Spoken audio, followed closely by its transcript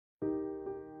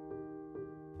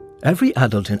Every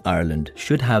adult in Ireland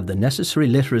should have the necessary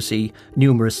literacy,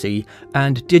 numeracy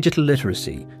and digital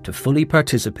literacy to fully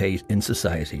participate in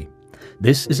society.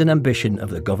 This is an ambition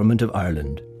of the Government of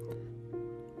Ireland.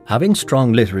 Having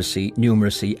strong literacy,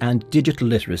 numeracy and digital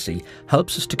literacy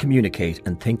helps us to communicate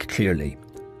and think clearly.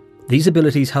 These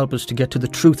abilities help us to get to the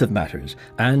truth of matters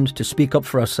and to speak up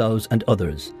for ourselves and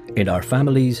others in our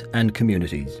families and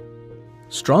communities.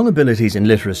 Strong abilities in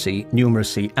literacy,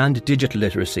 numeracy and digital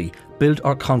literacy build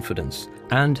our confidence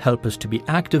and help us to be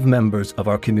active members of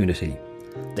our community.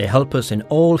 They help us in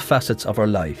all facets of our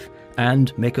life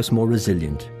and make us more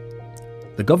resilient.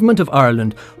 The Government of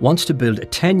Ireland wants to build a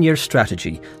 10-year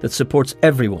strategy that supports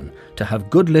everyone to have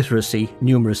good literacy,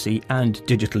 numeracy and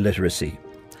digital literacy.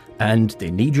 And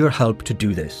they need your help to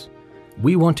do this.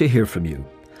 We want to hear from you.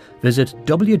 Visit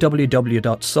www.solas.ie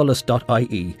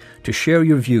to share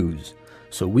your views,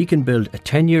 so we can build a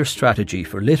 10-year strategy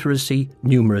for literacy,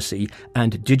 numeracy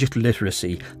and digital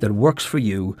literacy that works for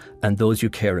you and those you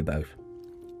care about.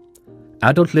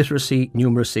 Adult literacy,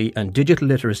 numeracy and digital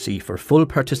literacy for full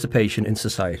participation in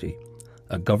society.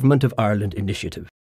 A Government of Ireland initiative.